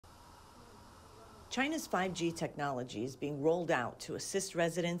China's 5G technology is being rolled out to assist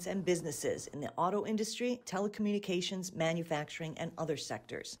residents and businesses in the auto industry, telecommunications, manufacturing, and other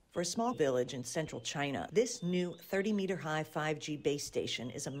sectors. For a small village in central China, this new 30-meter-high 5G base station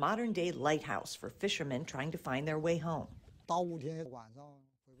is a modern-day lighthouse for fishermen trying to find their way home.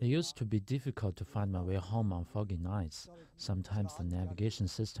 It used to be difficult to find my way home on foggy nights. Sometimes the navigation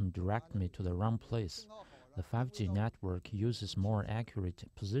system directed me to the wrong place. The 5G network uses more accurate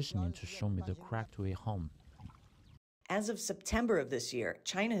positioning to show me the correct way home. As of September of this year,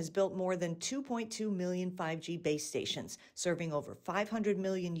 China has built more than 2.2 million 5G base stations, serving over 500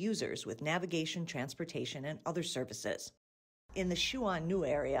 million users with navigation, transportation, and other services. In the Xiong'an New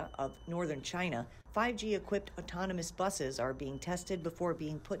Area of northern China, 5G-equipped autonomous buses are being tested before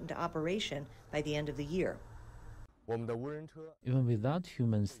being put into operation by the end of the year. Even without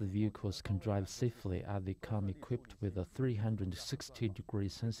humans, the vehicles can drive safely as they come equipped with a 360-degree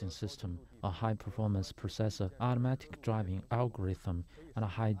sensing system, a high-performance processor, automatic driving algorithm, and a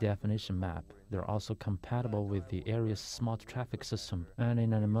high-definition map. They're also compatible with the area's smart traffic system, and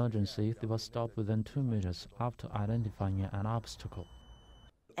in an emergency, they will stop within 2 meters after identifying an obstacle.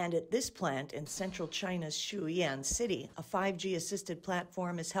 And at this plant in central China's Shiyan city, a 5G-assisted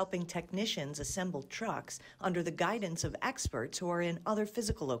platform is helping technicians assemble trucks under the guidance of experts who are in other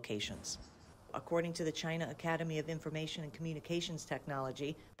physical locations. According to the China Academy of Information and Communications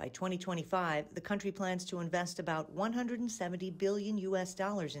Technology, by 2025, the country plans to invest about $170 billion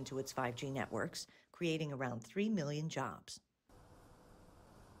into its 5G networks, creating around 3 million jobs.